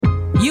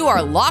You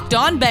are Locked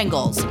On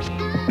Bengals,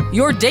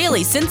 your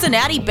daily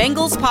Cincinnati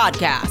Bengals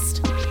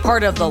podcast,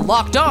 part of the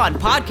Locked On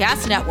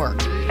Podcast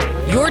Network,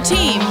 your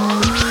team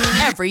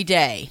every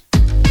day.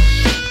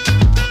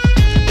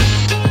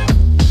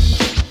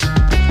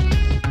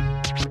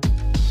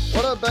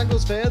 What up,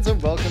 Bengals fans,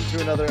 and welcome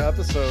to another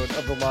episode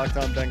of the Locked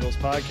On Bengals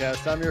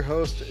podcast. I'm your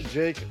host,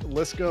 Jake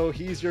Lisco.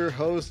 He's your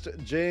host,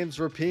 James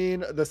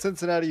Rapine. The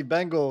Cincinnati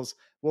Bengals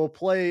will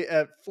play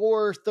at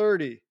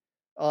 4:30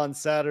 on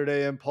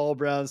Saturday in Paul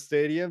Brown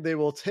Stadium. They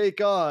will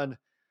take on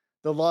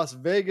the Las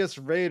Vegas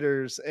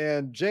Raiders.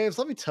 And James,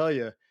 let me tell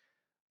you,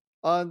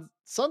 on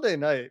Sunday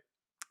night,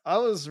 I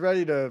was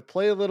ready to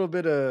play a little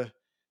bit of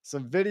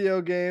some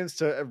video games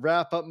to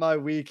wrap up my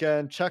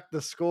weekend, check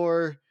the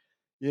score,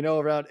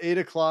 around 8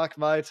 o'clock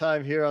my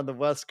time here on the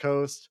West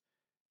Coast,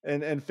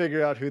 and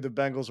figure out who the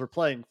Bengals were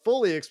playing,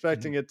 fully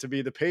expecting it to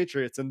be the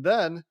Patriots. And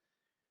then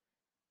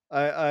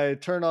I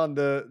turn on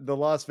the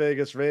Las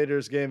Vegas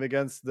Raiders game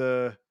against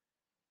the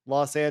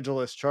Los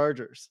Angeles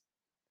Chargers,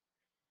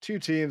 two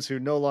teams who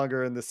no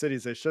longer are in the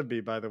cities they should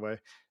be, by the way.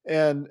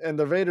 And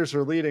the Raiders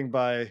were leading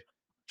by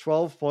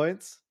 12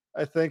 points,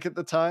 I think, at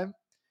the time.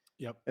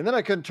 Yep. And then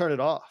I couldn't turn it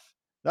off.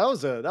 That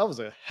was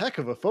a heck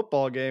of a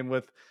football game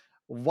with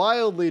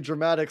wildly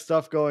dramatic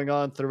stuff going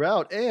on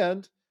throughout.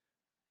 And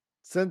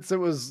since it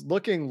was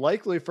looking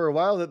likely for a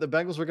while that the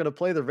Bengals were going to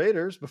play the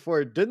Raiders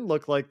before it didn't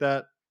look like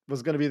that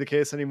was going to be the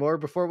case anymore,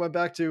 before it went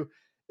back to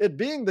it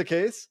being the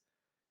case,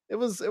 it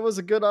was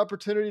a good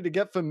opportunity to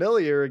get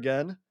familiar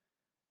again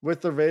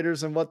with the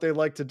Raiders and what they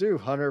like to do.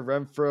 Hunter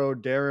Renfrow,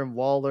 Darren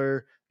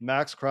Waller,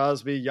 Max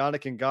Crosby,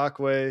 Yannick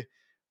Ngakoue,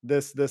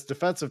 this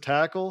defensive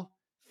tackle,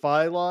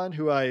 Phylon,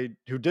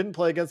 who didn't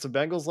play against the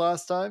Bengals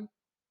last time,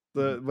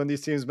 when these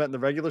teams met in the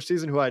regular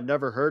season, who I'd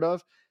never heard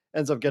of,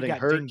 ends up getting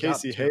hurt.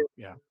 Casey Hay,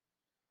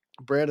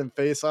 Brandon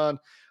Faison,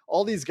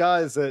 all these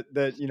guys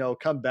that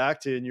come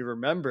back to you and you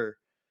remember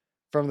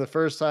from the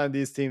first time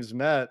these teams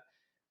met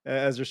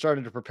as you're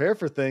starting to prepare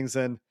for things.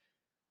 And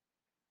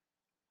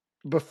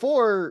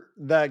before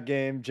that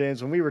game,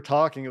 James, when we were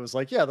talking, it was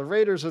like, yeah, the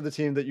Raiders are the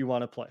team that you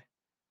want to play.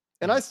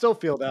 And I still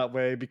feel that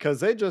way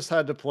because they just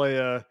had to play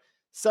a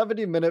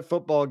 70-minute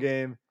football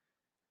game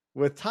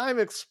with time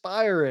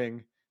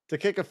expiring to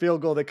kick a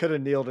field goal. They could have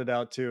kneeled it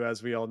out too,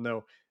 as we all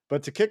know.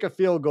 But to kick a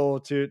field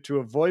goal to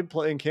avoid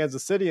playing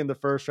Kansas City in the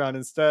first round,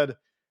 instead,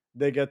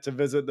 they get to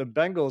visit the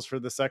Bengals for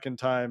the second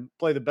time,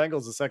 play the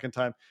Bengals the second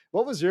time.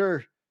 What was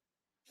your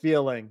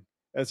feeling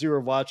as you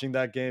were watching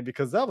that game?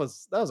 Because that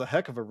was a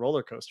heck of a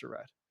roller coaster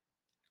ride.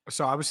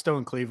 So I was still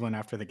in Cleveland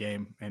after the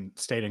game and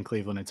stayed in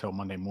Cleveland until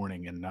Monday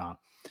morning. And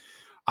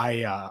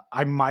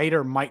I might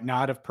or might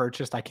not have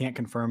purchased, I can't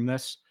confirm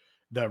this,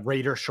 the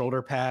Raider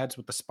shoulder pads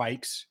with the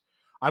spikes.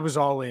 I was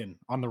all in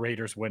on the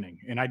Raiders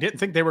winning, and I didn't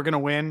think they were going to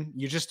win.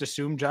 You just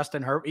assumed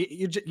Justin Herbert.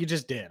 You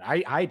just did.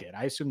 I did.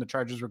 I assumed the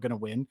Chargers were going to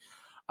win,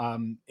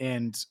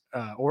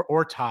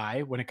 or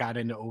tie when it got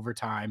into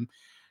overtime.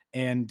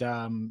 And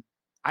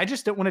I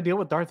just didn't want to deal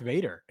with Darth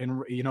Vader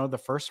and, the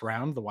first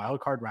round, the wild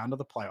card round of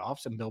the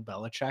playoffs, and Bill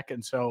Belichick.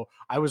 And so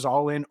I was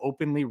all in,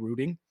 openly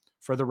rooting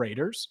for the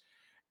Raiders.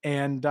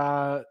 And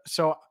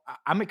so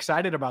I'm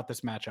excited about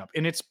this matchup.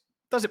 And it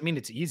doesn't mean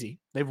it's easy.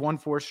 They've won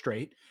 4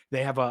 straight.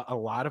 They have a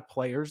lot of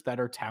players that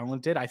are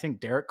talented. I think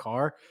Derek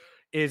Carr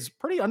is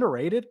pretty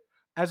underrated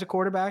as a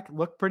quarterback.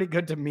 Looked pretty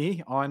good to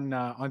me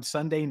on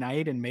Sunday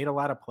night and made a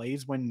lot of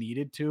plays when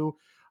needed to,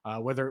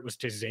 whether it was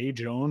to Zay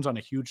Jones on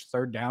a huge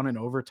third down in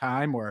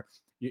overtime, or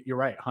you're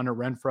right, Hunter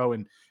Renfrow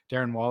and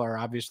Darren Waller are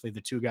obviously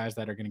the two guys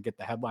that are going to get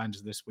the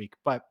headlines this week.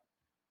 But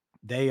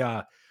they,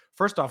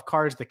 first off,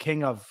 Carr is the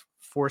king of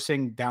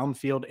forcing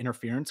downfield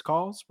interference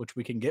calls, which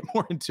we can get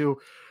more into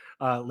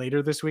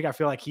later this week. I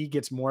feel like he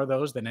gets more of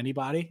those than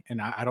anybody,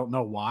 and I don't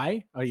know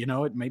why.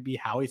 It may be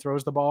how he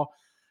throws the ball,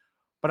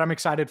 but I'm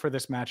excited for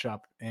this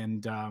matchup.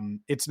 And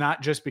it's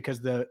not just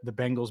because the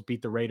Bengals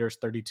beat the Raiders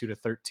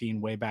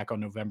 32-13 way back on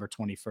November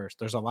 21st.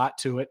 There's a lot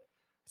to it.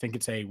 I think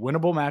it's a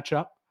winnable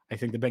matchup. I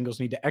think the Bengals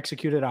need to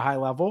execute at a high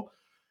level,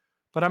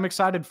 but I'm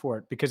excited for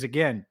it because,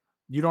 again,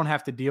 you don't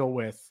have to deal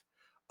with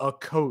a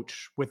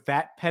coach with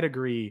that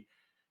pedigree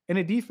in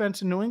a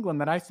defense in New England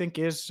that I think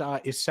is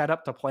set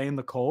up to play in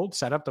the cold,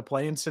 set up to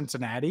play in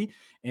Cincinnati,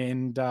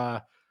 and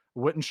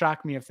wouldn't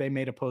shock me if they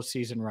made a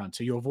postseason run.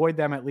 So you avoid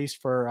them at least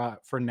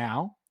for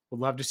now. Would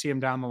love to see them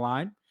down the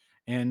line,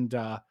 and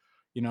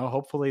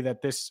hopefully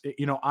that this,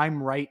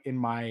 I'm right in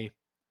my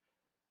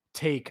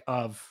take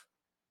of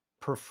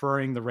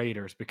preferring the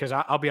Raiders, because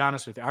I'll be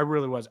honest with you,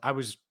 I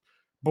was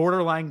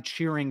borderline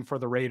cheering for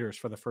the Raiders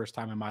for the first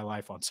time in my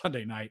life on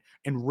Sunday night,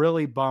 and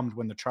really bummed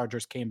when the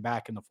Chargers came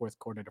back in the fourth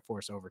quarter to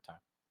force overtime.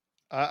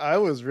 I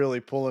was really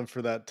pulling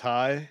for that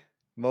tie,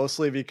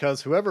 mostly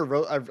because whoever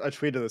wrote, I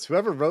tweeted this,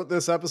 whoever wrote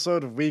this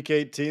episode of Week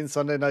 18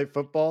 Sunday Night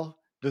Football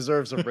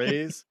deserves a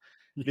raise.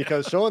 Yeah.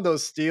 Because showing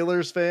those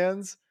Steelers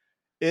fans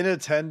in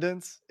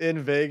attendance in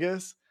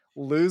Vegas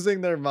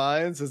losing their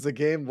minds as the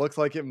game looks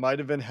like it might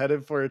have been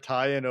headed for a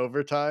tie in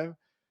overtime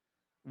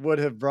would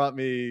have brought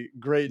me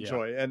great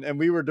joy. And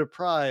we were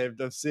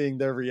deprived of seeing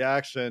their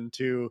reaction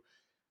to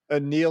a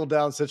kneel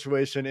down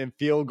situation in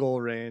field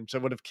goal range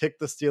that would have kicked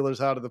the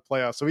Steelers out of the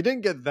playoffs. So we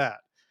didn't get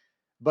that.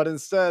 But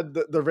instead,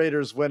 the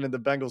Raiders win and the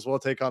Bengals will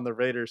take on the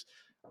Raiders.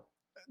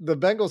 The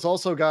Bengals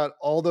also got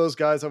all those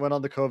guys that went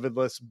on the COVID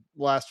list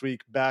last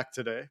week back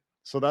today.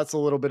 So that's a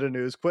little bit of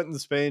news. Quentin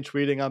Spain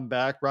tweeting, "I'm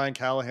back." Brian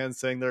Callahan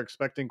saying they're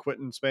expecting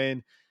Quentin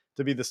Spain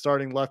to be the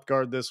starting left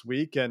guard this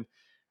week. And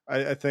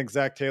I think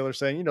Zach Taylor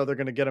saying, they're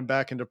going to get him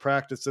back into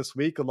practice this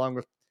week, along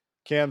with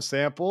Cam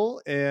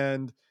Sample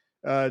and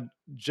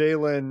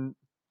Jalen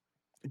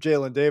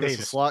Davis,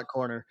 the slot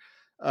corner.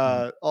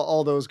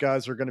 All those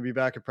guys are going to be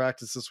back at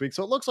practice this week.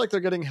 So it looks like they're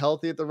getting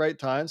healthy at the right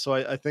time. So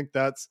I think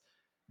that's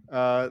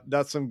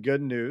some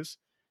good news.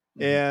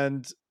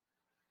 And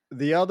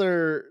the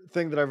other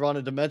thing that I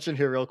wanted to mention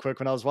here real quick,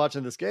 when I was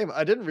watching this game,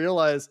 I didn't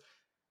realize,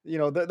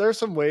 there's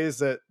some ways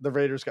that the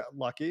Raiders got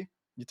lucky.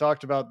 You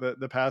talked about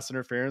the pass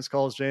interference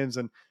calls, James.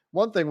 And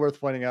one thing worth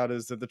pointing out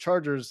is that the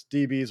Chargers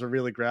DBs are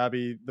really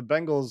grabby. The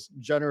Bengals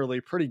generally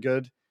pretty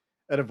good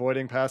at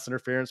avoiding pass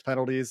interference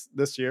penalties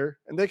this year,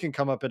 and they can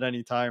come up at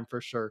any time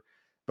for sure.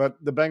 But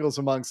the Bengals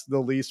amongst the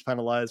least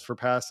penalized for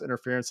pass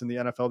interference in the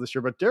NFL this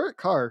year. But Derek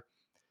Carr,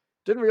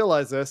 didn't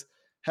realize this,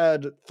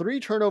 had 3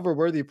 turnover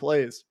worthy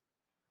plays,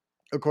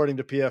 according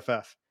to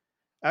PFF.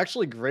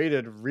 Actually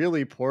graded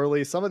really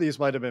poorly. Some of these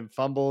might have been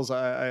fumbles.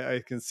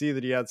 I can see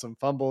that he had some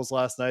fumbles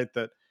last night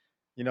that,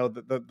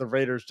 the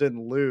Raiders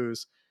didn't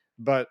lose.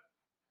 But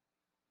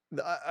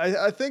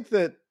I think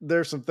that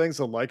there's some things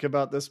to like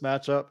about this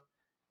matchup.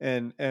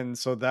 And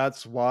so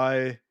that's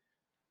why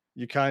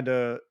you kind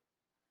of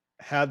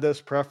had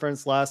this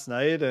preference last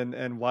night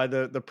and why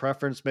the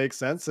preference makes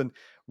sense. And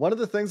one of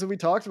the things that we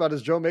talked about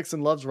is Joe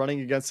Mixon loves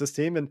running against this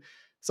team. And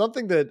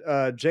something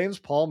that James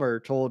Palmer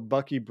told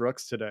Bucky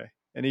Brooks today,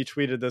 and he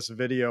tweeted this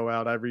video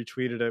out, I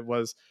retweeted it,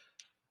 was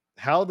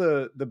how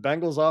the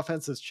Bengals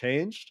offense has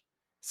changed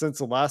since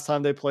the last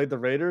time they played the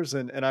Raiders.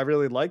 And I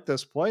really like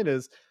this point,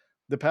 is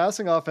the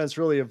passing offense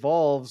really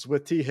evolves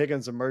with T.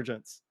 Higgins'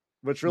 emergence,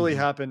 which really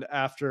happened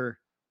after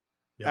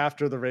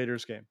the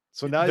Raiders game.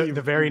 So now the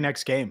very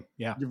next game.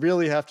 Yeah. You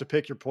really have to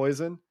pick your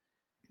poison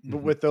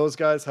with those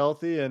guys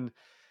healthy. And,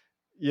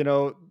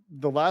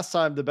 the last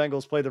time the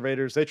Bengals played the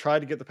Raiders, they tried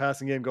to get the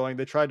passing game going.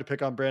 They tried to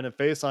pick on Brandon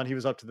Faison. He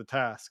was up to the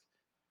task.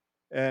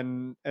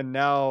 And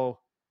now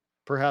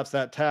perhaps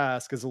that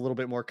task is a little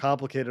bit more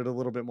complicated, a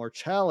little bit more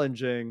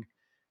challenging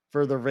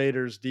for the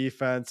Raiders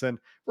defense. And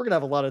we're going to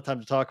have a lot of time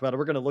to talk about it.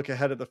 We're going to look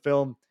ahead at the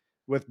film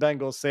with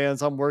Bengals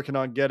fans. I'm working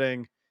on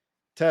getting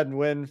Ted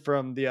Nguyen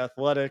from The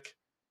Athletic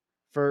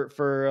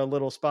for a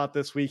little spot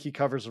this week. He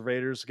covers the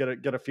Raiders.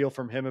 Get a feel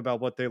from him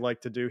about what they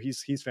like to do.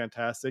 He's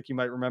fantastic. You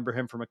might remember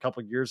him from a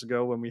couple of years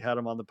ago when we had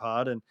him on the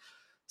pod. And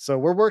so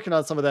we're working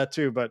on some of that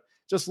too. But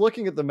just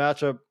looking at the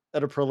matchup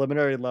at a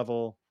preliminary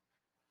level,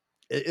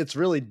 it's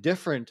really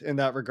different in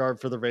that regard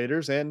for the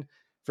Raiders. And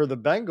for the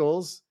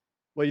Bengals,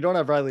 well, you don't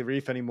have Riley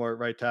Reif anymore at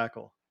right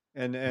tackle.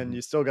 And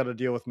you still got to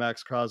deal with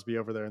Max Crosby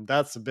over there. And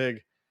that's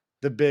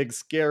the big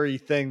scary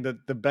thing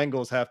that the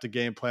Bengals have to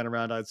game plan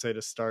around, I'd say,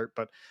 to start.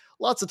 But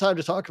lots of time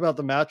to talk about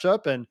the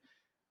matchup, and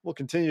we'll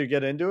continue to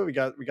get into it.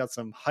 We got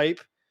some hype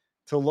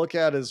to look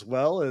at as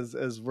well,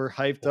 as we're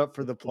hyped up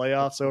for the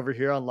playoffs over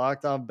here on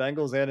Locked On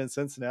Bengals and in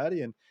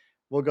Cincinnati. And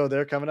we'll go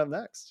there coming up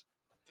next.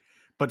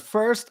 But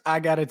first, I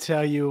got to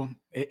tell you,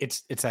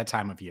 it's that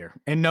time of year.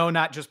 And no,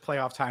 not just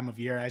playoff time of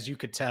year. As you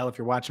could tell, if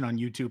you're watching on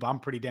YouTube, I'm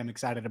pretty damn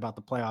excited about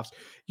the playoffs.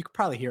 You could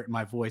probably hear it in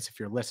my voice if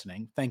you're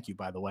listening. Thank you,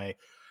 by the way.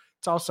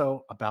 It's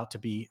also about to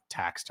be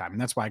tax time.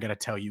 And that's why I got to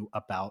tell you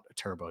about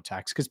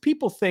TurboTax, because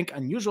people think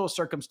unusual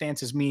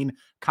circumstances mean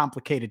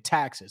complicated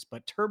taxes.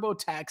 But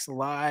TurboTax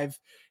Live,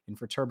 and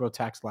for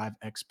TurboTax Live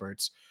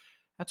experts,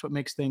 that's what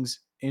makes things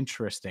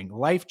interesting.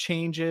 Life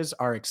changes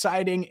are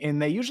exciting,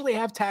 and they usually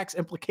have tax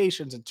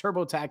implications, and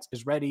TurboTax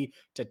is ready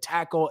to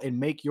tackle and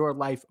make your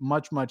life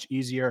much, much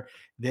easier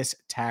this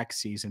tax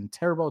season.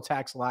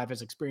 TurboTax Live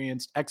has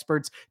experienced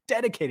experts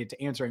dedicated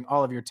to answering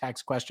all of your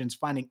tax questions,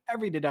 finding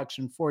every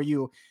deduction for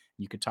you.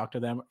 You could talk to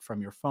them from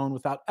your phone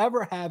without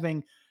ever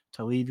having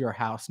to leave your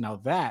house. Now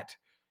that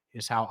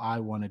is how I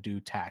want to do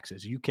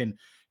taxes. You can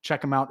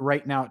check them out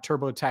right now at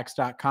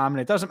TurboTax.com.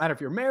 And it doesn't matter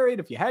if you're married,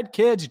 if you had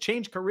kids, you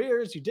changed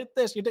careers, you did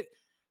this, you did.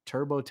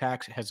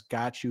 TurboTax has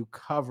got you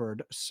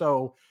covered.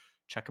 So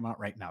check them out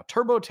right now.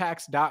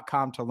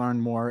 TurboTax.com to learn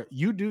more.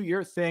 You do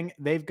your thing.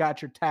 They've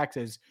got your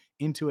taxes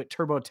into it.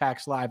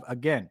 TurboTax Live.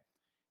 Again,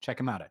 check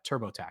them out at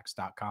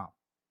TurboTax.com.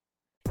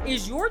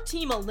 Is your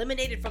team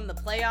eliminated from the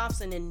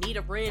playoffs and in need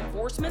of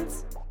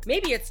reinforcements?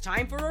 Maybe it's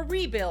time for a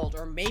rebuild,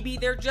 or maybe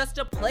they're just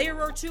a player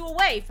or two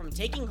away from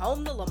taking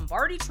home the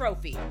Lombardi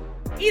Trophy.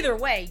 Either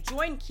way,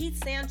 join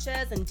Keith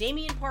Sanchez and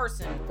Damian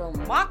Parson for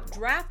Mock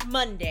Draft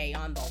Monday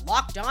on the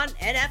Locked On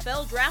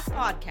NFL Draft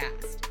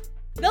Podcast.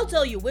 They'll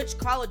tell you which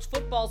college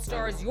football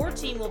stars your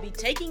team will be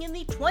taking in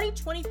the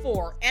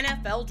 2024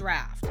 NFL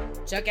Draft.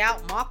 Check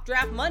out Mock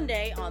Draft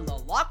Monday on the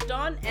Locked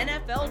On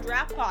NFL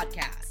Draft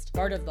Podcast,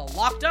 part of the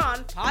Locked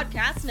On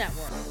Podcast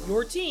Network,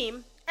 your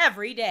team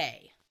every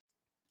day.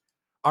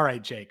 All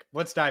right, Jake,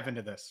 let's dive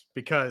into this,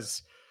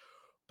 because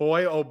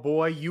Boy, oh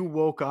boy, you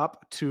woke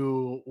up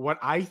to what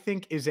I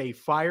think is a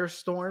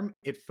firestorm.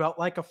 It felt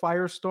like a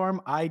firestorm.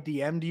 I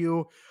DM'd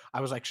you. I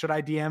was like, should I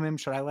DM him?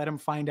 Should I let him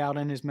find out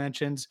in his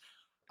mentions?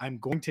 I'm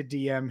going to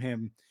DM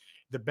him.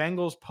 The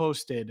Bengals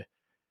posted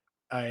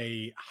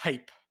a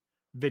hype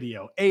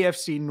video,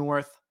 AFC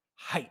North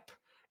hype.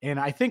 And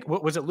I think,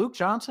 what was it, Luke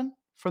Johnson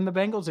from the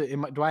Bengals?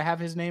 Do I have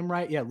his name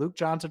right? Yeah, Luke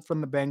Johnson from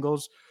the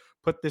Bengals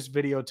put this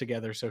video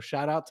together. So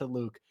shout out to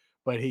Luke.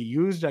 But he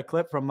used a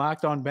clip from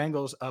Locked On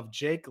Bengals of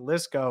Jake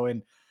Liscow.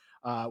 And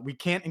we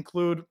can't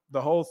include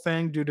the whole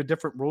thing due to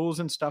different rules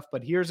and stuff.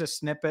 But here's a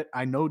snippet.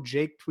 I know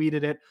Jake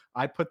tweeted it.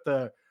 I put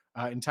the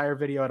entire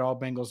video at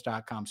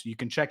allbengals.com. So you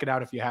can check it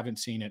out if you haven't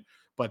seen it.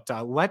 But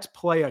let's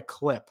play a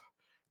clip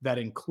that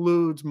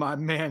includes my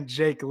man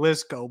Jake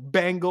Liscow,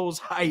 Bengals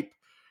hype,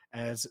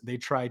 as they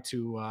try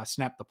to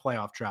snap the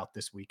playoff drought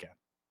this weekend.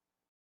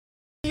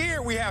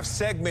 Here we have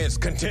segments,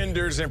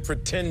 contenders and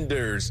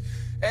pretenders.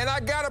 And I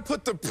got to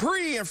put the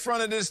pre in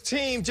front of this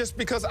team just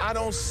because I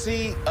don't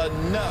see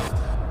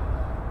enough.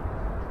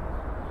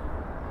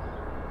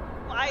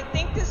 I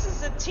think this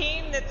is a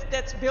team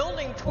that's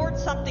building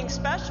towards something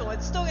special.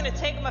 It's still going to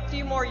take them a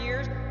few more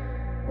years.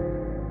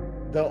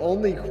 The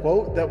only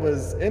quote that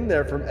was in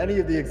there from any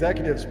of the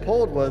executives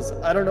polled was,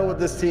 I don't know what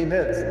this team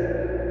is.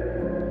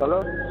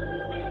 Hello?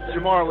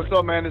 Jamar, what's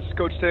up, man? This is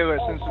Coach Taylor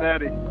at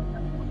Cincinnati.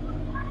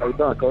 How you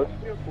doing, Coach?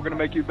 We're going to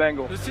make you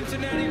Bengals. The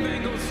Cincinnati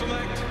Bengals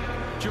select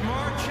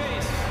Jamar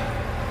Chase.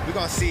 We're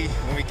going to see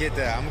when we get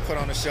there. I'm going to put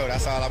on the show.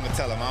 That's all I'm going to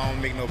tell them. I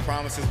don't make no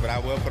promises, but I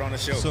will put on the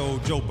show. So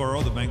Joe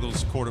Burrow, the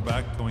Bengals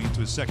quarterback, going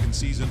into his second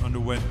season,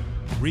 underwent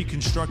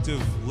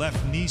reconstructive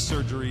left knee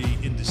surgery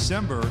in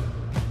December.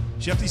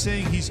 Shefty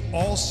saying he's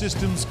all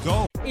systems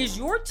go. Is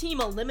your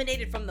team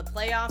eliminated from the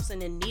playoffs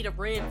and in need of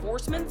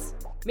reinforcements?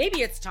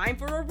 Maybe it's time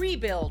for a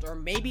rebuild, or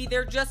maybe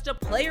they're just a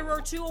player or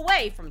two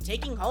away from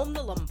taking home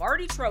the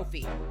Lombardi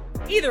Trophy.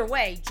 Either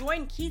way,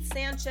 join Keith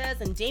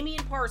Sanchez and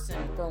Damian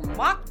Parson for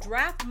Mock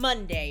Draft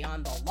Monday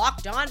on the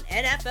Locked On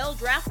NFL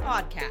Draft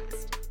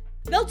Podcast.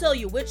 They'll tell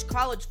you which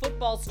college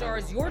football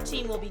stars your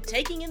team will be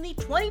taking in the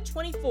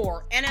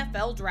 2024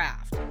 NFL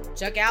Draft.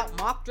 Check out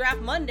Mock Draft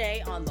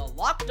Monday on the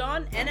Locked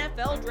On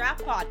NFL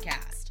Draft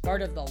Podcast,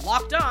 part of the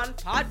Locked On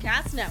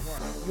Podcast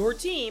Network. Your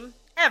team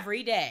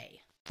every day.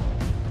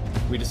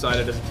 We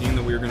decided as a team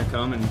that we were going to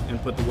come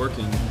and put the work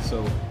in,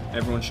 so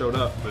everyone showed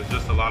up. There's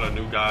just a lot of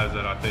new guys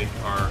that I think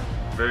are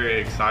very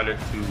excited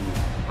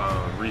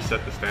to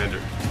reset the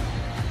standard.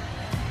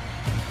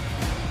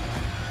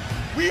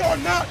 We are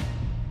not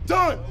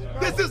done.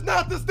 This is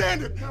not the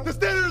standard. The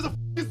standard is a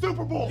f***ing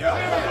Super Bowl.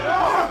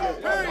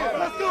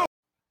 Let's go.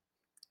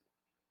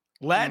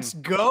 Let's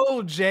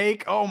go,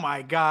 Jake. Oh,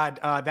 my God.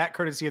 That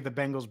courtesy of the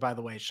Bengals, by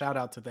the way. Shout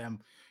out to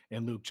them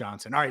and Luke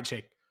Johnson. All right,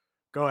 Jake,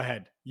 go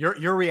ahead.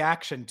 Your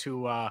reaction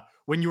to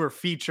when you were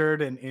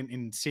featured and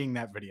in seeing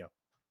that video.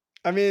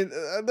 I mean,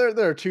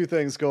 there are two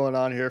things going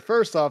on here.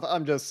 First off,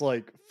 I'm just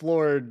like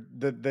floored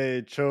that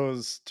they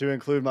chose to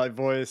include my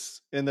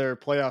voice in their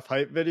playoff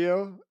hype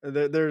video.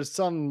 There's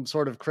some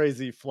sort of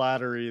crazy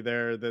flattery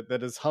there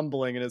that is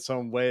humbling in its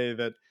own way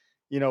that,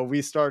 you know,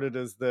 we started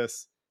as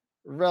this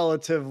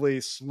relatively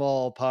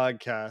small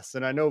podcast.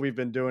 And I know we've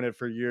been doing it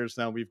for years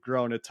now. We've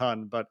grown a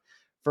ton, but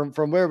from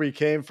where we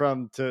came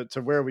from to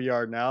where we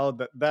are now,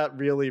 that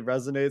really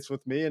resonates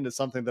with me and is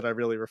something that I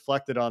really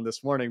reflected on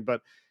this morning. But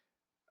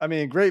I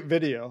mean, great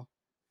video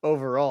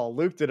overall.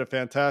 Luke did a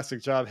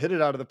fantastic job, hit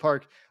it out of the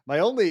park. My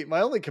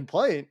only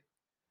complaint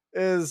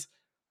is,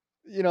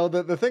 you know,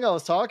 the thing I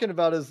was talking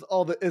about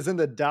is in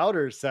the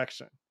doubters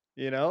section,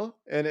 you know,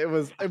 and it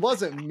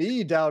wasn't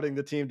me doubting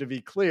the team, to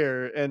be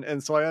clear.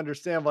 And so I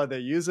understand why they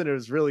use it. It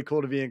was really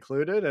cool to be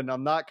included, and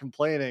I'm not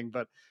complaining,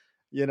 but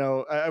you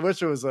know, I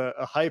wish it was a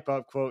hype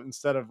up quote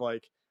instead of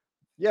like,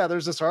 yeah,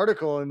 there's this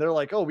article and they're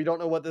like, oh, we don't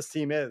know what this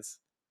team is.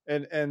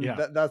 And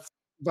yeah. that's,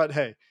 but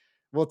hey,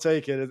 we'll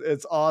take it.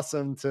 It's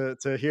awesome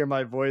to hear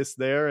my voice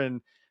there.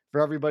 And for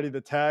everybody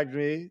that tagged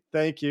me,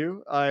 thank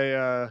you.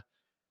 I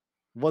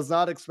was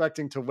not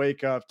expecting to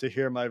wake up to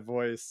hear my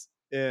voice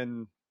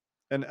in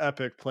an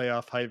epic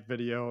playoff hype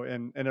video.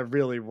 And it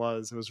really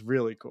was. It was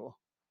really cool.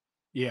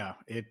 Yeah,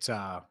 it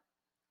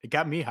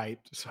got me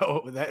hyped.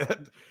 So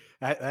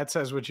that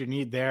says what you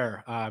need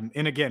there.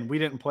 And again, we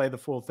didn't play the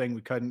full thing.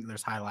 We couldn't.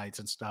 There's highlights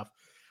and stuff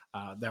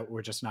that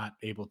we're just not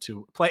able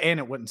to play, and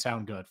it wouldn't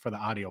sound good for the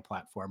audio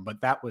platform,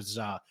 but that was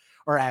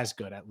or as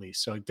good at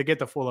least. So to get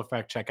the full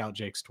effect, check out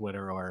Jake's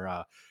Twitter,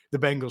 or the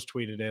Bengals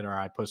tweeted it, or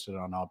I posted it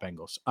on All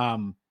Bengals.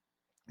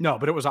 No,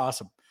 but it was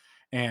awesome.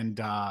 And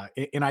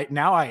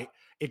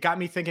it got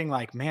me thinking,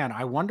 like, man,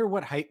 I wonder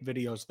what hype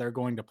videos they're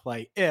going to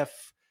play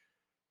if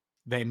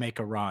they make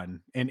a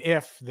run, and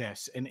if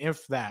this and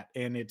if that.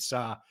 And it's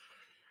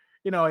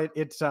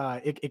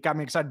it got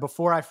me excited.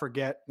 Before I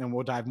forget, and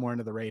we'll dive more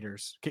into the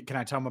Raiders. Can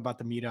I tell them about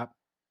the meetup?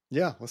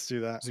 Yeah, let's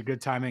do that. Is it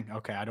good timing?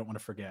 Okay, I don't want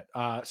to forget.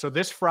 So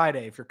this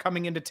Friday, if you're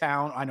coming into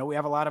town, I know we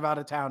have a lot of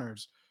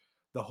out-of-towners,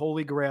 the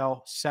Holy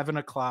Grail,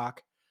 7:00,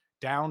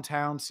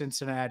 downtown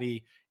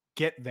Cincinnati.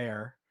 Get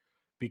there.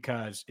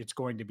 because it's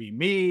going to be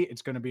me.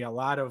 It's going to be a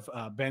lot of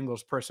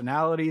Bengals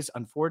personalities.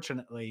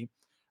 Unfortunately,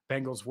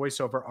 Bengals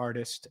voiceover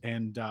artist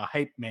and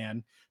hype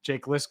man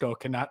Jake Lisco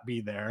cannot be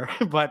there,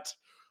 but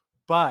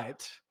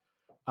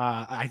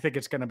I think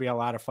it's going to be a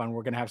lot of fun.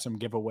 We're going to have some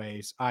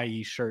giveaways,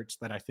 i.e., shirts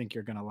that I think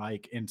you're going to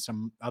like, and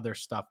some other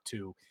stuff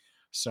too.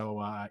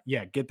 So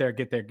yeah, get there.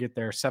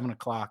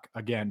 7:00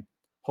 again.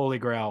 Holy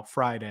Grail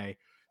Friday.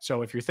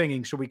 So if you're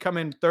thinking, should we come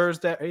in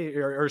Thursday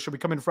or should we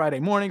come in Friday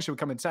morning? Should we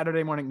come in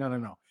Saturday morning?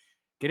 No.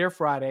 Get here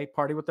Friday.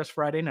 Party with us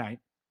Friday night.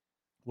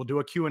 We'll do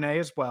a Q&A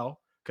as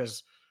well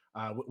because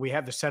we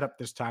have the setup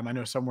this time. I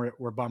know some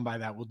were bummed by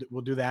that.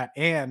 We'll do that.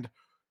 And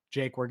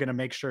Jake, we're going to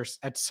make sure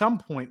at some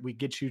point we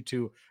get you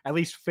to at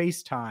least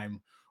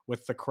FaceTime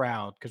with the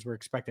crowd because we're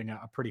expecting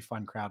a pretty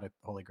fun crowd at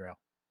Holy Grail.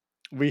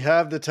 We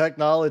have the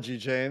technology,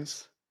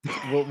 James.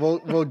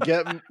 We'll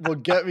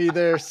get me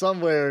there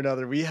some way or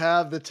another. We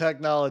have the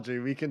technology.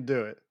 We can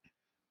do it.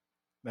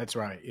 That's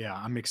right. Yeah,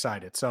 I'm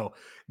excited. So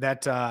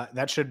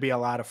that should be a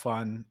lot of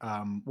fun.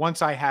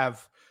 Once I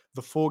have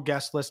the full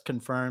guest list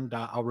confirmed,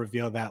 I'll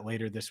reveal that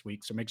later this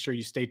week. So make sure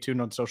you stay tuned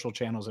on social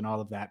channels and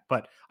all of that.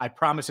 But I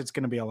promise it's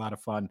going to be a lot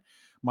of fun,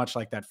 much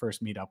like that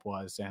first meetup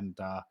was. And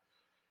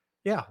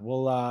yeah,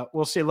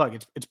 we'll see. Look,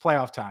 it's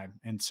playoff time,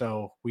 and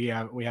so we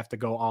have to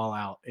go all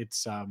out.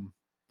 It's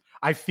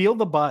I feel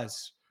the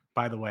buzz.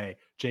 By the way,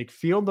 Jake,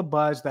 feel the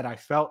buzz that I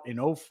felt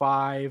in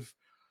 05.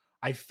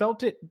 I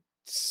felt it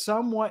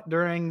somewhat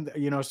during,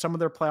 some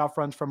of their playoff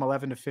runs from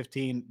 11 to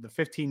 15. The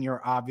 15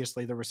 year,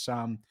 obviously, there was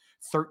some.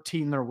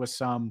 13, there was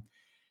some.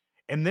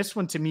 And this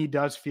one to me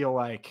does feel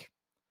like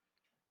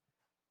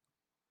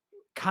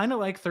kind of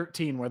like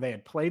 13, where they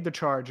had played the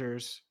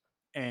Chargers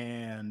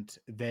and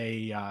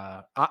they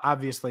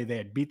obviously they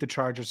had beat the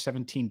Chargers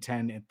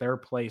 17-10 at their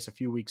place a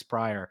few weeks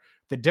prior.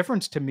 The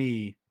difference to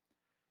me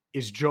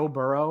is Joe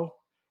Burrow.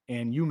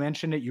 And you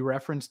mentioned it, you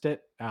referenced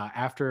it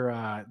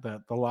after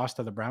the loss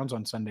to the Browns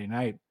on Sunday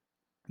night.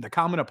 The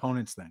common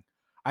opponents thing.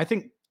 I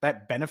think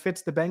that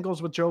benefits the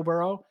Bengals with Joe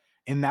Burrow,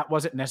 and that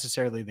wasn't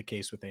necessarily the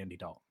case with Andy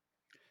Dalton.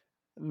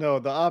 No,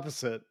 the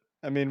opposite.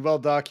 I mean, well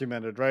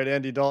documented, right?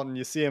 Andy Dalton,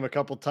 you see him a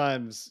couple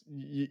times,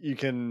 you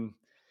can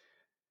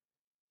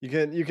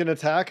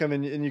attack him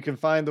and you can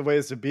find the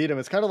ways to beat him.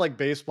 It's kind of like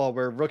baseball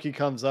where a rookie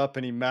comes up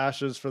and he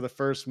mashes for the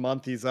first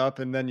month he's up,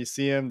 and then you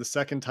see him the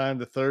second time,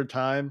 the third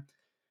time,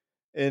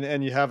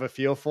 and you have a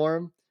feel for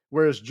him.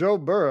 Whereas Joe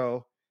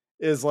Burrow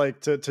is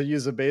like, to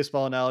use a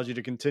baseball analogy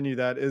to continue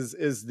that,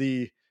 is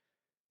the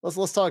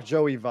let's talk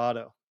Joey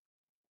Votto.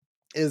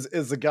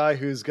 Is the guy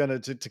who's gonna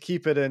to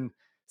keep it in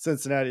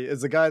Cincinnati,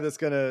 is the guy that's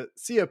gonna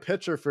see a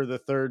pitcher for the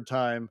third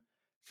time,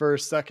 for a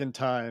second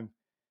time,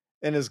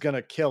 and is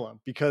gonna kill him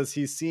because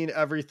he's seen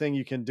everything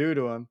you can do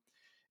to him,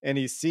 and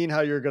he's seen how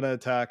you're gonna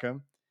attack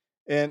him,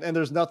 and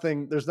there's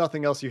nothing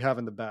else you have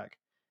in the bag.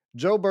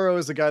 Joe Burrow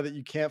is a guy that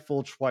you can't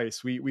fool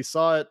twice. We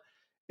saw it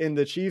in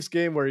the Chiefs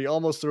game where he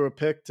almost threw a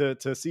pick to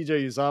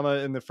CJ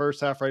Uzama in the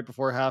first half right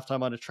before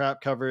halftime on a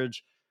trap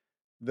coverage.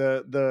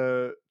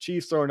 The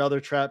Chiefs throw another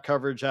trap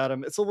coverage at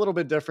him. It's a little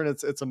bit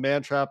different. It's a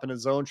man trap and a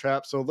zone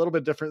trap, so a little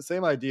bit different.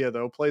 Same idea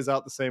though, plays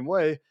out the same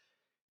way.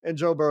 And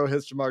Joe Burrow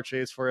hits Jamar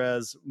Chase for,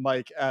 as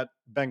Mike at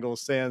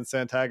Bengals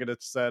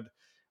Santagadich said,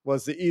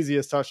 was the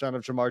easiest touchdown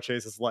of Jamar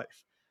Chase's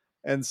life.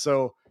 And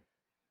so,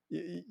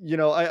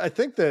 I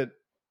think that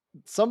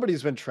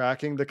somebody's been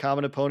tracking the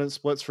common opponent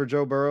splits for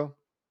Joe Burrow.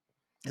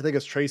 I think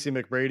it's Tracy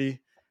McBrady,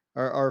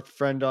 our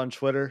friend on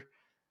Twitter,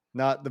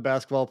 not the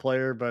basketball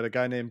player, but a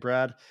guy named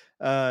Brad.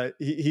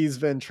 He's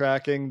been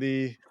tracking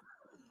the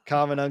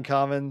common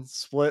uncommon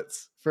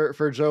splits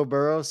for Joe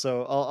Burrow.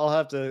 So I'll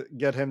have to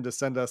get him to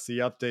send us the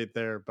update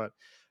there. But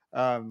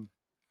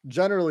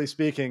generally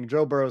speaking,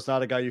 Joe Burrow is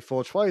not a guy you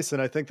fool twice.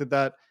 And I think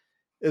that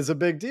is a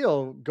big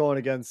deal going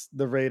against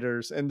the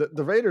Raiders. And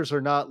the Raiders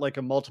are not like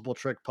a multiple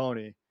trick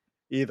pony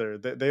either.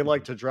 They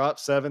like to drop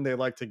 7. They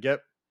like to get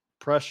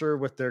pressure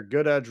with their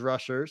good edge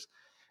rushers.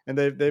 And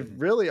they've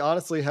really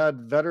honestly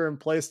had veteran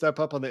play step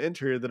up on the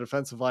interior of the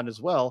defensive line as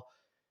well.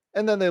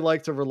 And then they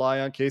like to rely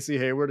on Casey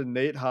Hayward and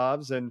Nate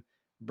Hobbs and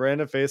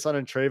Brandon Faison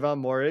and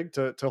Trayvon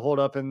Moehrig to hold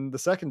up in the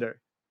secondary.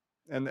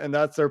 And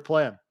that's their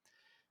plan.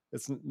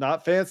 It's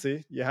not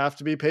fancy. You have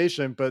to be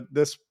patient, but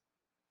this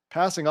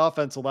passing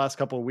offense the last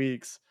couple of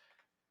weeks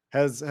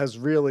has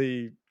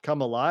really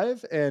come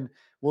alive. And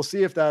we'll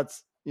see if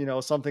that's,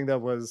 something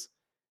that was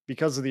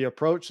because of the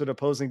approach that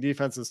opposing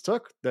defenses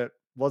took that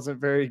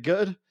wasn't very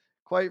good,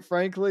 quite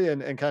frankly,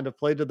 and kind of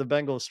played to the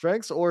Bengals'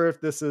 strengths, or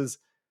if this is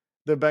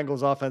the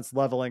Bengals offense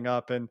leveling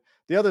up. And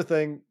the other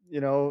thing,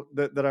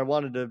 that I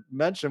wanted to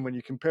mention when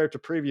you compare it to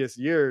previous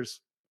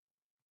years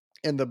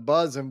and the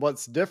buzz and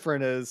what's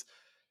different is,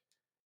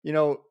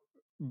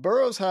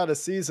 Burrow's had a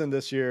season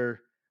this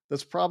year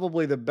that's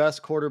probably the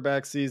best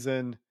quarterback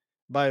season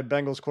by a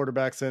Bengals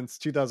quarterback since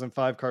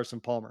 2005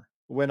 Carson Palmer.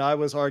 When I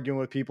was arguing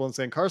with people and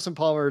saying Carson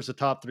Palmer is a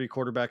top 3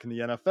 quarterback in the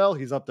NFL,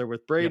 he's up there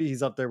with Brady,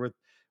 He's up there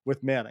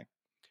with Manning.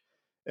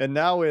 And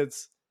now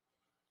it's,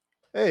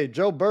 hey,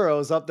 Joe Burrow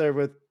is up there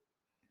with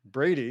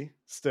Brady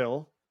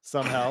still,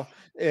 somehow.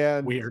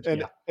 And Weird.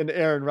 and Yeah. and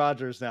Aaron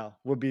Rodgers now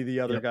would be the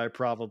other Yep. guy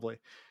probably.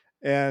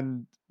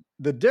 And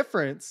the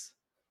difference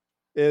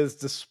is,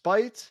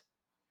 despite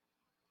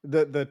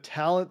the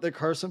talent that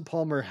Carson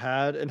Palmer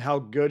had and how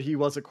good he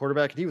was at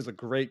quarterback, and he was a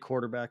great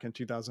quarterback in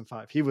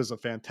 2005. He was a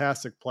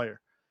fantastic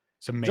player.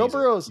 It's Joe amazing.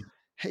 Burrow's,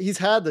 he's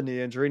had the knee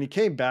injury and he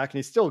came back and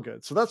he's still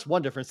good. So that's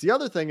one difference. The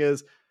other thing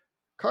is,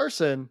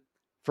 Carson,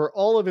 for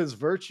all of his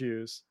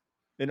virtues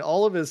and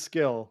all of his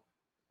skill,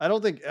 I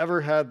don't think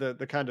ever had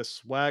the kind of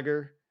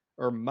swagger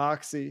or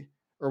moxie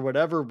or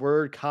whatever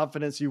word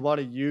confidence you want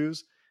to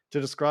use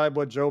to describe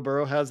what Joe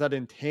Burrow has, that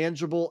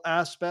intangible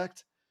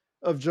aspect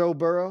of Joe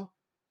Burrow.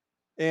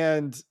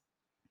 And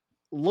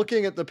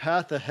looking at the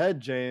path ahead,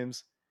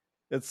 James,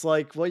 it's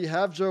like, well, you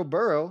have Joe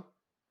Burrow.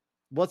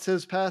 What's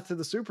his path to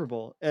the Super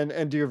Bowl?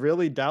 And do you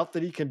really doubt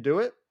that he can do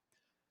it?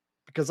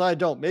 Because I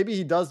don't. Maybe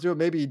he does do it,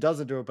 maybe he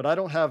doesn't do it, but I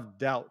don't have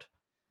doubt.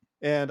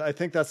 And I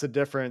think that's a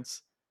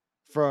difference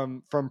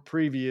from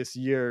previous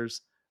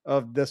years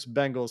of this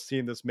Bengals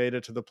team that's made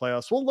it to the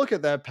playoffs. We'll look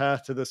at that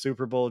path to the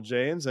Super Bowl,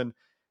 James, and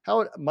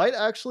how it might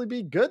actually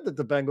be good that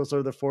the Bengals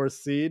are the 4th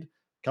seed,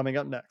 coming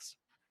up next.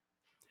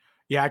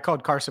 Yeah, I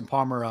called Carson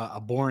Palmer a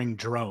boring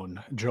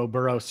drone. Joe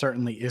Burrow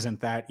certainly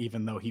isn't that,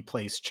 even though he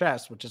plays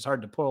chess, which is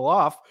hard to pull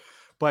off.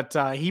 But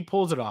he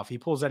pulls it off. He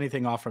pulls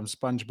anything off from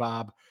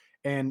SpongeBob.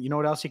 And you know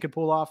what else he could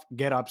pull off?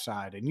 Get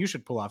Upside. And you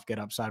should pull off Get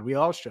Upside. We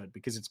all should,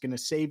 because it's going to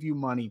save you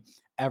money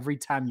every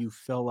time you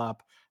fill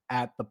up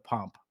at the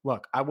pump.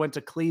 Look, I went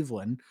to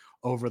Cleveland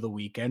over the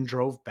weekend,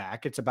 drove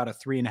back. It's about a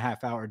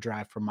 3.5-hour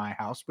drive from my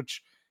house,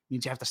 which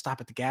means you have to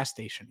stop at the gas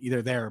station,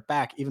 either there or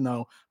back, even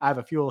though I have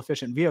a fuel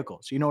efficient vehicle.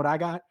 So you know what I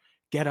got?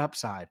 Get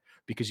Upside,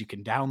 because you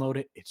can download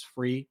it. It's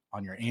free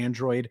on your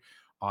Android,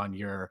 on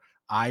your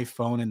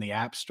iPhone in the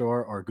App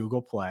Store or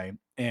Google Play.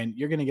 And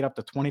you're going to get up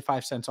to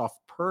 25 cents off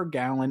per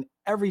gallon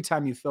every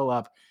time you fill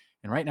up.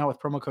 And right now with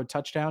promo code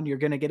Touchdown, you're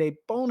going to get a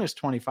bonus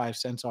 25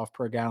 cents off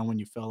per gallon when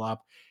you fill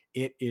up.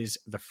 It is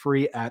the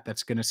free app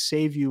that's going to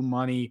save you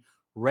money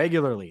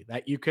regularly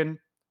that you can,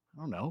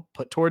 I don't know,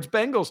 put towards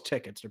Bengals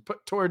tickets or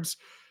put towards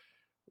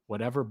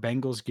whatever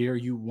Bengals gear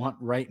you want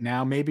right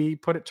now. Maybe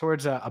put it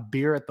towards a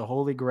beer at the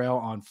Holy Grail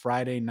on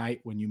Friday night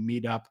when you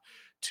meet up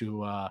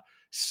to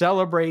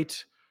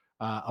celebrate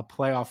a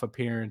playoff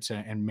appearance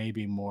and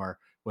maybe more,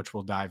 which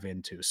we'll dive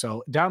into.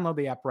 So download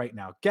the app right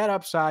now. Get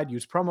Upside.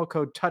 Use promo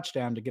code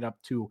Touchdown to get up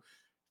to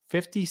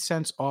 50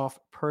 cents off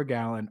per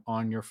gallon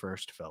on your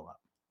first fill up.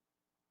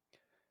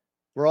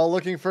 We're all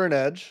looking for an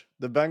edge.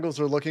 The Bengals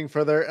are looking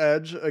for their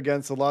edge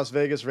against the Las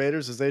Vegas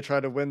Raiders as they try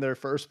to win their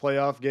first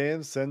playoff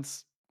game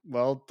since,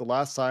 well, the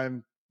last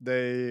time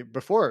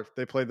before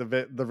they played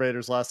the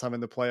Raiders last time in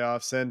the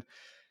playoffs. And,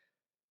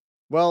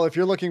 well, if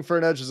you're looking for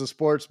an edge as a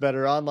sports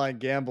bettor, Online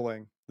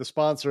Gambling, the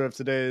sponsor of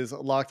today's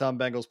Locked On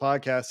Bengals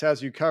podcast,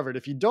 has you covered.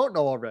 If you don't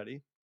know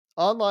already,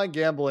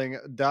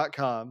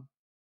 onlinegambling.com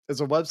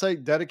is a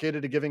website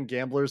dedicated to giving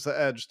gamblers the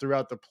edge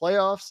throughout the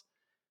playoffs,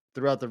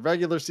 throughout the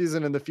regular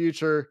season, in the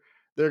future.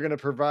 They're going to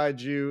provide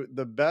you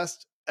the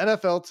best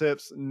NFL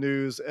tips,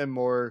 news, and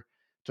more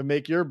to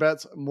make your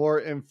bets more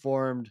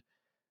informed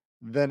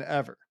than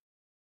ever.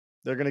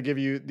 They're going to give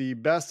you the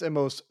best and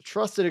most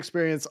trusted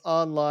experience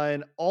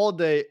online all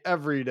day,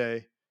 every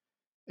day,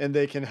 and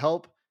they can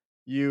help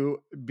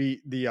you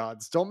beat the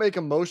odds. Don't make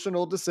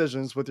emotional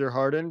decisions with your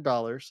hard-earned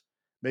dollars.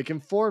 Make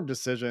informed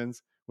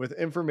decisions with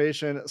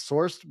information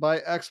sourced by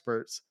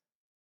experts.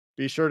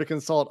 Be sure to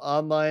consult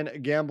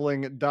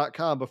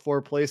onlinegambling.com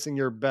before placing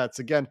your bets.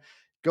 Again,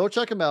 go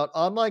check them out,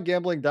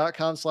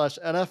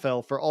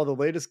 onlinegambling.com/NFL, for all the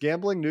latest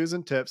gambling news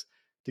and tips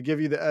to give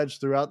you the edge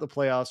throughout the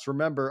playoffs.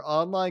 Remember,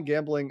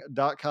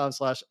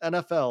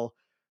 onlinegambling.com/NFL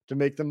to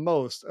make the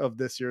most of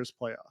this year's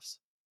playoffs.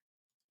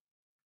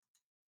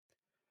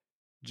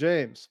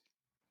 James,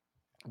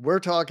 we're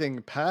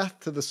talking path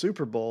to the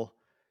Super Bowl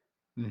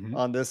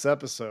on this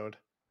episode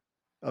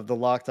of the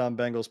Locked On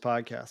Bengals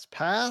podcast.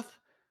 Path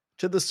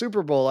to the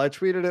Super Bowl. I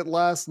tweeted it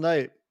last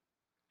night.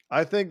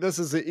 I think this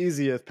is the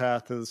easiest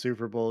path to the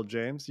Super Bowl,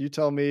 James. You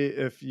tell me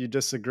if you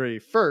disagree.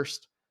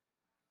 First,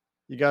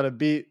 you got to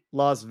beat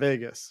Las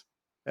Vegas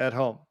at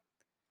home.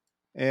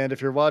 And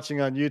if you're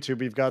watching on YouTube,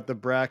 we've got the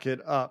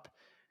bracket up.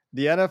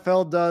 The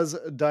NFL does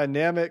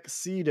dynamic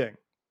seeding,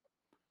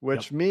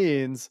 which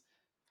means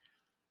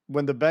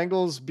when the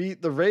Bengals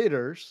beat the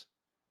Raiders,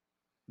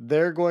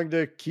 they're going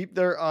to keep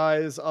their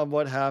eyes on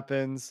what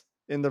happens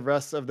in the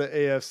rest of the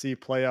AFC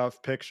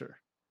playoff picture.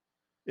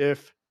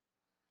 If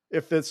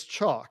it's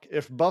chalk,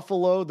 if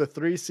Buffalo, the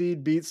 3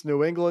 seed, beats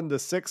New England, the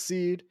 6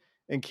 seed,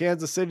 and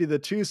Kansas City, the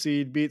 2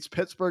 seed, beats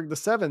Pittsburgh, the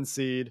 7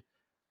 seed,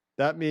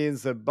 that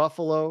means that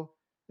Buffalo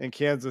and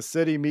Kansas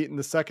City meet in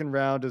the second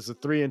round as the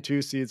 3 and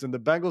 2 seeds, and the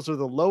Bengals are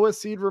the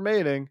lowest seed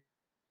remaining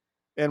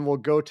and will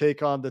go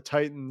take on the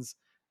Titans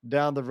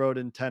down the road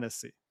in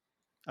Tennessee.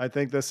 I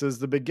think this is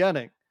the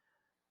beginning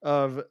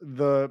of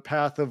the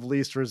path of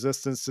least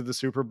resistance to the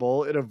Super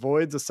Bowl. It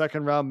avoids a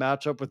second round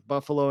matchup with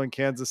Buffalo and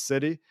Kansas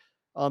City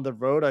on the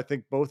road. I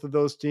think both of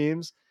those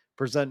teams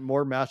present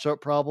more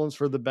matchup problems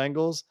for the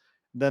Bengals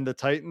than the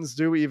Titans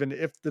do, even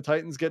if the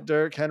Titans get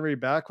Derrick Henry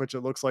back, which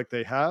it looks like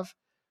they have.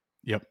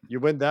 Yep. You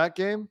win that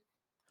game,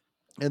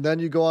 and then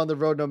you go on the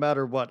road no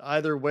matter what.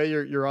 Either way,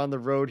 you're on the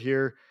road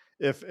here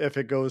if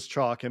it goes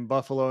chalk, and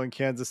Buffalo and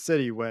Kansas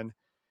City win,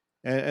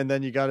 and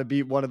then you got to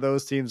beat one of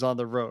those teams on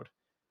the road.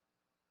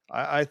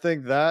 I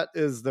think that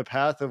is the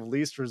path of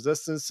least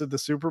resistance to the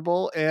Super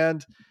Bowl,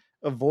 and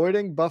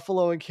avoiding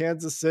Buffalo and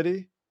Kansas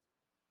City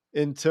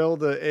until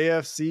the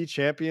AFC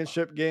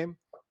Championship game.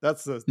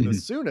 That's the Mhm.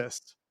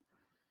 soonest,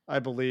 I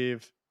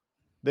believe,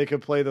 they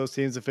could play those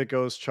teams if it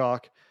goes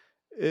chalk.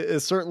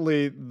 Is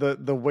certainly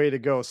the way to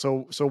go.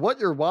 So what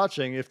you're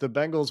watching if the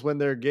Bengals win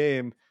their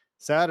game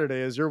Saturday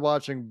is you're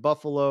watching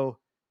Buffalo,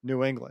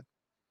 New England.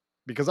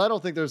 Because I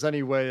don't think there's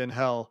any way in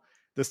hell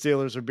the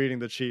Steelers are beating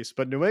the Chiefs.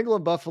 But New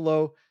England,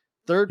 Buffalo,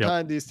 third Yep.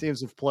 time these teams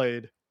have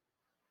played.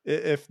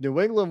 If New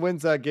England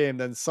wins that game,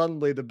 then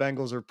suddenly the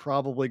Bengals are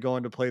probably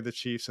going to play the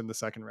Chiefs in the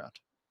second round.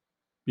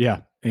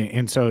 Yeah.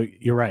 And so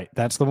you're right.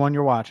 That's the one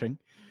you're watching.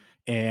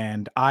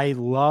 And I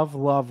love,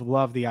 love,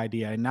 love the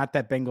idea. And not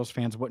that Bengals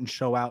fans wouldn't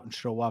show out and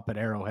show up at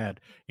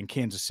Arrowhead in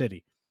Kansas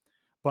City,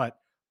 but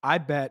I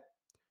bet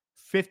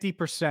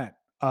 50%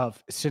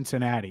 of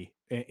Cincinnati,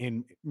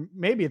 in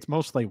maybe it's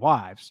mostly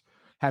wives,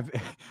 have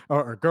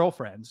or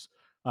girlfriends,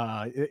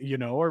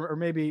 or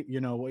maybe,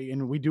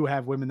 and we do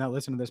have women that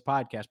listen to this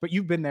podcast, but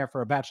you've been there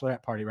for a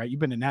bachelorette party, right? You've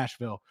been to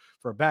Nashville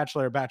for a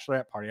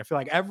bachelorette party. I feel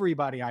like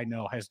everybody I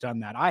know has done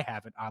that. I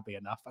haven't, oddly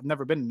enough. I've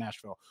never been to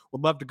Nashville.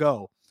 Would love to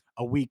go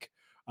a week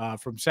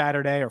from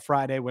Saturday or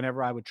Friday,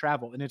 whenever I would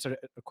travel. And it's a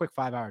quick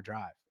 5-hour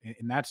drive.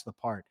 And that's the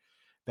part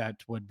that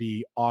would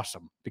be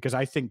awesome, because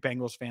I think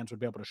Bengals fans would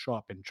be able to show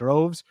up in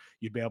droves.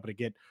 You'd be able to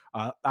get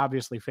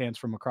obviously fans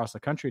from across the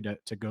country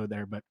to go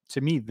there. But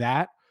to me,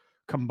 that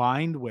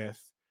combined with,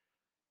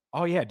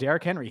 oh yeah,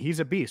 Derrick Henry, he's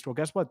a beast. Well,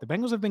 guess what? The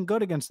Bengals have been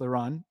good against the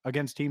run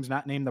against teams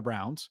not named the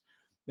Browns.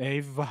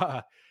 They've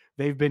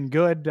been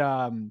good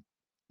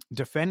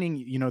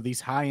defending,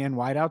 these high end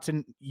wideouts,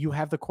 and you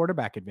have the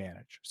quarterback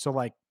advantage. So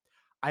like,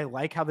 I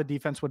like how the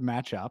defense would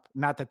match up.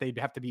 Not that they'd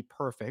have to be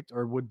perfect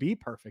or would be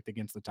perfect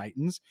against the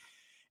Titans.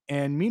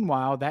 And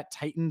meanwhile, that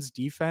Titans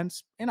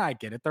defense, and I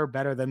get it, they're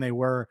better than they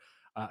were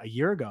a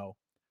year ago.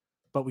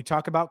 But we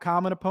talk about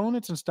common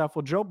opponents and stuff.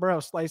 Well, Joe Burrow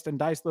sliced and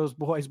diced those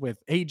boys with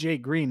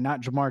AJ Green,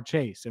 not Jamar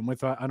Chase, and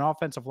with an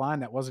offensive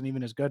line that wasn't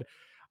even as good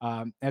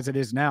as it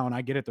is now. And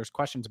I get it, there's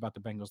questions about the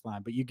Bengals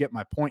line, but you get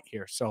my point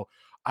here. So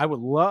I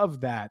would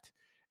love that.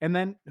 And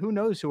then who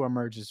knows who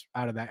emerges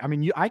out of that? I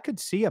mean, I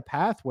could see a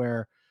path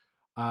where,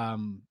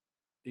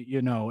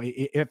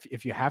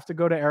 if you have to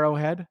go to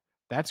Arrowhead,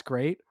 that's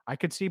great. I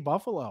could see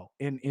Buffalo.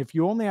 And if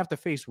you only have to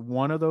face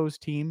one of those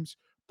teams,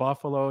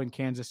 Buffalo and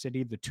Kansas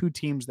City, the two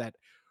teams that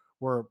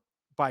were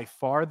by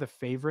far the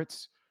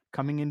favorites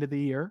coming into the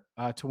year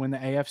to win the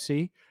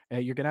AFC,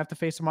 you're going to have to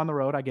face them on the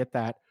road. I get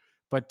that.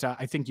 But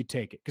I think you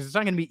take it because it's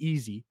not going to be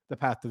easy, the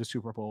path to the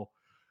Super Bowl.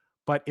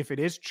 But if it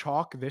is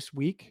chalk this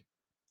week,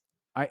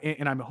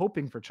 I'm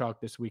hoping for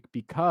chalk this week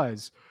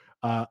because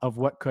of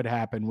what could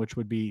happen, which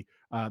would be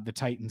the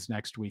Titans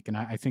next week. And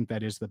I think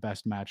that is the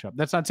best matchup.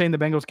 That's not saying the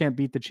Bengals can't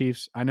beat the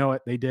Chiefs. I know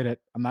it. They did it.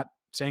 I'm not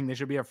saying they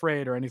should be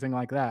afraid or anything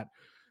like that.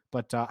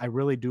 But I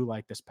really do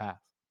like this path.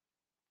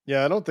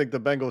 Yeah, I don't think the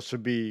Bengals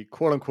should be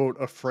quote unquote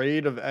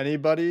afraid of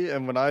anybody.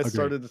 And when I Agreed.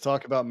 started to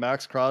talk about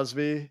Max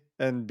Crosby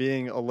and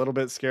being a little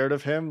bit scared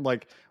of him,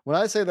 like when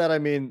I say that, I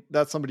mean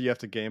that's somebody you have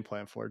to game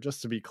plan for,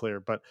 just to be clear.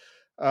 But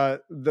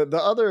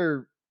the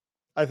other,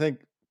 I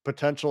think,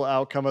 potential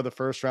outcome of the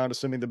first round,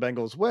 assuming the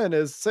Bengals win,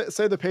 is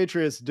say the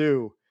Patriots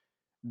do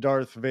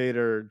Darth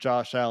Vader,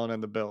 Josh Allen,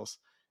 and the Bills,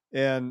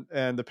 and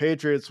the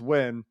Patriots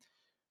win.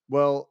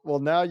 Well,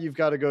 now you've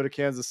got to go to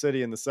Kansas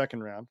City in the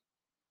second round.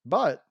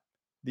 But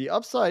the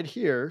upside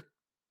here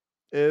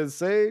is,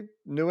 say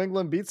New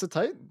England beats the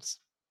Titans.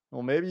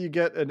 Well, maybe you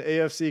get an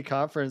AFC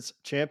conference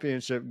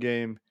championship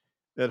game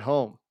at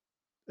home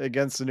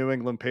against the New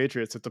England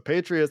Patriots. If the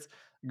Patriots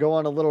go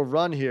on a little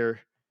run here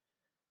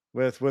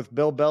with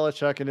Bill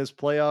Belichick and his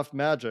playoff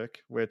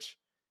magic, which,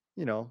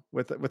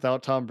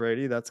 without Tom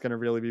Brady, that's going to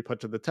really be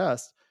put to the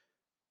test.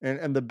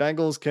 And the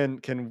Bengals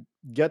can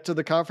get to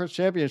the conference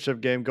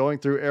championship game going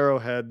through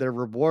Arrowhead. They're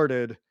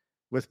rewarded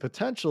with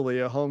potentially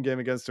a home game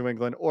against New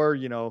England, or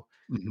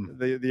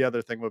the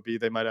other thing would be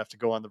they might have to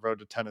go on the road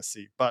to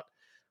Tennessee. But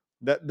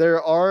that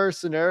there are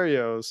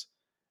scenarios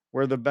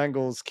where the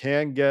Bengals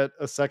can get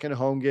a second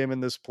home game in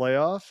this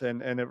playoff,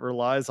 and it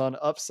relies on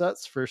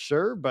upsets for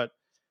sure. But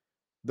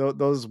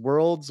those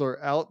worlds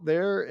are out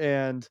there,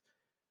 and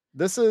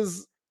this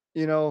is,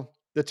 the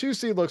 2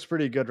 seed looks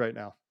pretty good right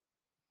now.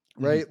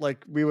 Right? Mm-hmm.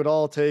 Like we would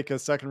all take a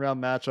second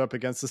round matchup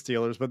against the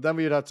Steelers, but then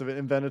we'd have to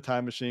invent a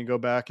time machine, go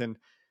back and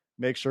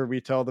make sure we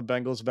tell the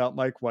Bengals about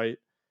Mike White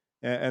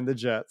and the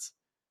Jets.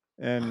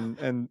 And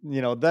then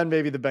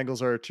maybe the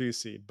Bengals are a 2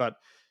 seed. But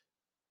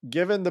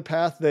given the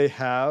path they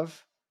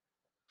have,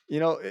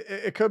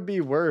 it could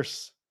be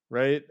worse,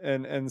 right?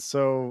 And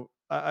so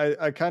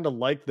I kind of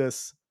like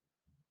this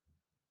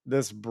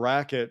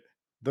bracket,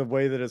 the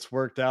way that it's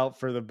worked out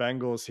for the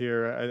Bengals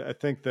here. I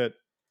think that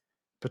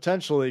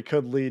potentially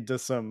could lead to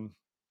some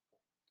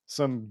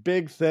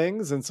big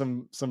things and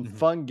some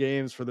fun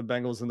games for the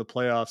Bengals in the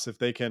playoffs if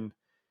they can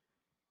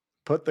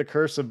put the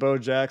curse of Bo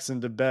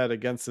Jackson to bed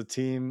against the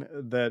team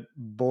that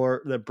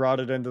brought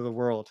it into the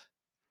world.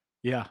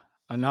 Yeah.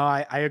 No,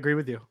 I agree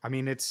with you. I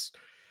mean,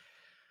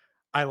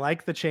 I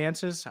like the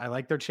chances. I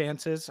like their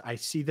chances. I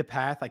see the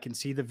path. I can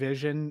see the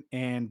vision.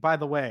 And by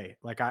the way,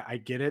 like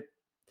I get it.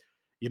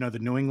 The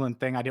New England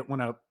thing, I didn't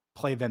want to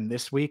play them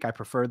this week. I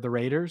preferred the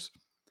Raiders.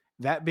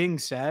 That being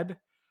said,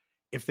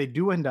 if they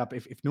do end up,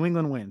 if New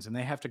England wins and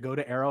they have to go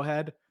to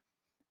Arrowhead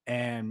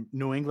and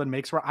New England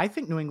makes where I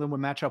think New England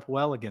would match up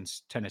well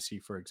against Tennessee,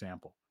 for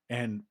example.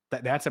 And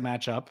that's a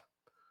matchup.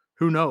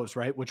 Who knows,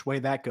 right? Which way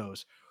that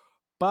goes.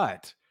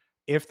 But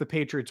if the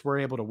Patriots were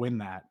able to win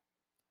that,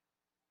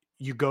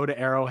 you go to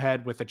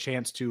Arrowhead with a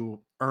chance to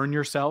earn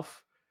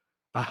yourself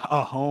a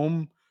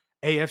home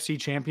AFC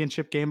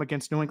championship game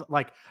against New England.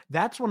 Like,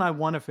 that's when I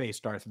want to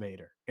face Darth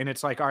Vader. And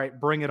it's like, all right,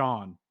 bring it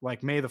on.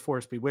 Like, may the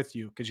force be with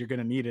you, because you're going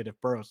to need it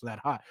if Burrow's that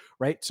hot.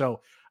 Right.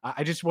 So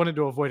I just wanted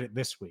to avoid it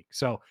this week.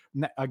 So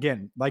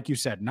again, like you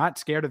said, not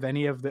scared of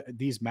any of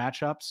these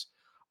matchups.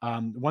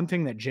 One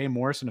thing that Jay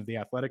Morrison of The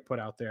Athletic put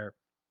out there,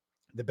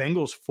 the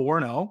Bengals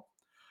 4-0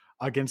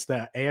 against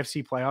the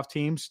AFC playoff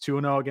teams,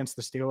 2-0 against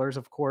the Steelers,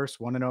 of course,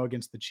 1-0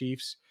 against the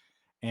Chiefs,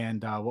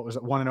 and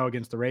 1-0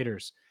 against the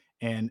Raiders.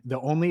 And the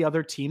only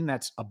other team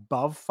that's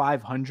above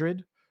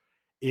 500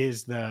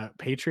 is the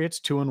Patriots,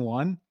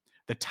 2-1.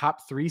 The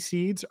top 3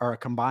 seeds are a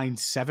combined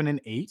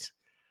 7-8.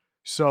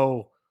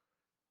 So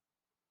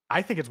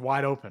I think it's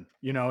wide open.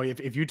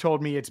 If you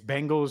told me it's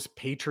Bengals,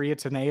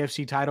 Patriots, an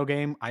AFC title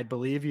game, I'd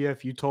believe you.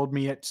 If you told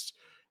me it's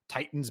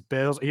Titans,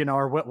 Bills,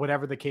 or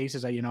whatever the case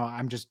is,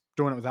 I'm just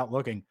doing it without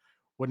looking,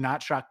 would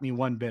not shock me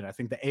one bit. I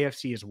think the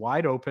AFC is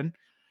wide open,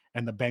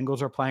 and the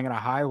Bengals are playing at a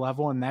high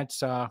level, and that's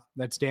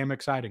damn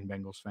exciting,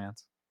 Bengals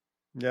fans.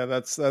 Yeah,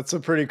 that's a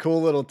pretty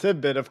cool little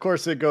tidbit. Of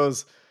course, it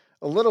goes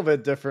a little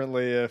bit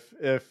differently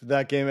if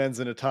that game ends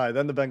in a tie.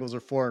 Then the Bengals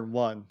are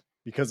 4-1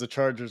 because the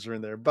Chargers are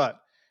in there. But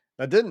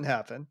that didn't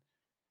happen.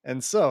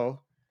 And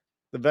so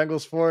the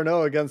Bengals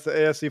 4-0 against the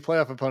AFC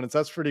playoff opponents.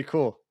 That's pretty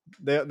cool.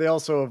 They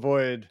also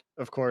avoid,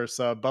 of course,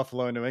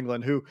 Buffalo and New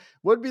England, who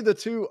would be the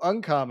two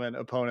uncommon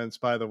opponents,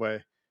 by the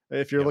way.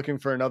 If you're looking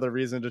for another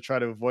reason to try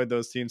to avoid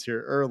those teams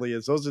here early,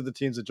 is those are the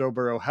teams that Joe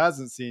Burrow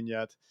hasn't seen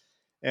yet.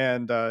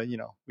 And,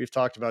 we've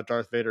talked about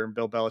Darth Vader and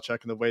Bill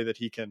Belichick and the way that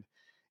he can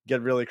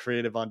get really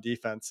creative on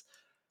defense.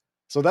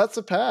 So that's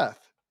the path.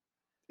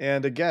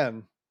 And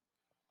again,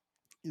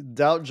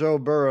 doubt Joe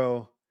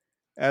Burrow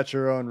at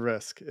your own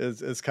risk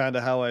is kind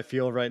of how I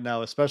feel right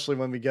now, especially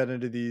when we get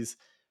into these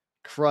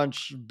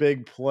crunch,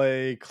 big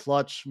play,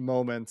 clutch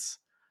moments.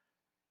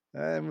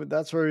 And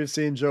that's where we've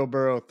seen Joe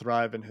Burrow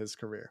thrive in his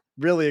career.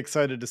 Really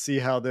excited to see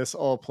how this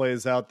all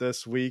plays out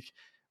this week.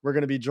 We're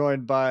going to be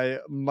joined by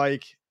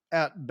Mike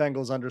at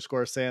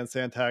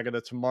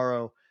Bengals_Santagata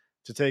tomorrow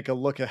to take a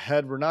look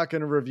ahead. We're not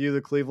going to review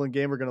the Cleveland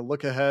game. We're going to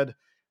look ahead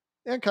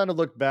and kind of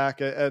look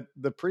back at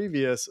the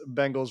previous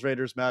Bengals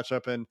Raiders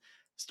matchup and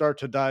start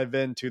to dive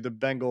into the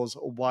Bengals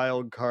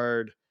wild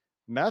card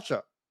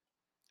matchup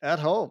at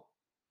home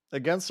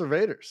against the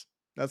Raiders.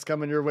 That's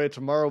coming your way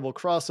tomorrow. We'll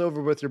cross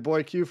over with your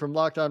boy Q from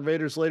Locked On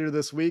Raiders later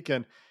this week,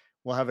 and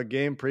we'll have a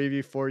game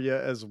preview for you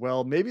as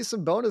well. Maybe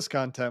some bonus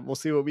content. We'll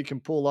see what we can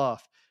pull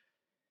off.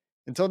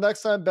 Until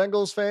next time,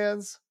 Bengals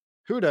fans,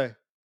 hoo day,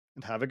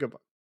 and have a good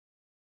one.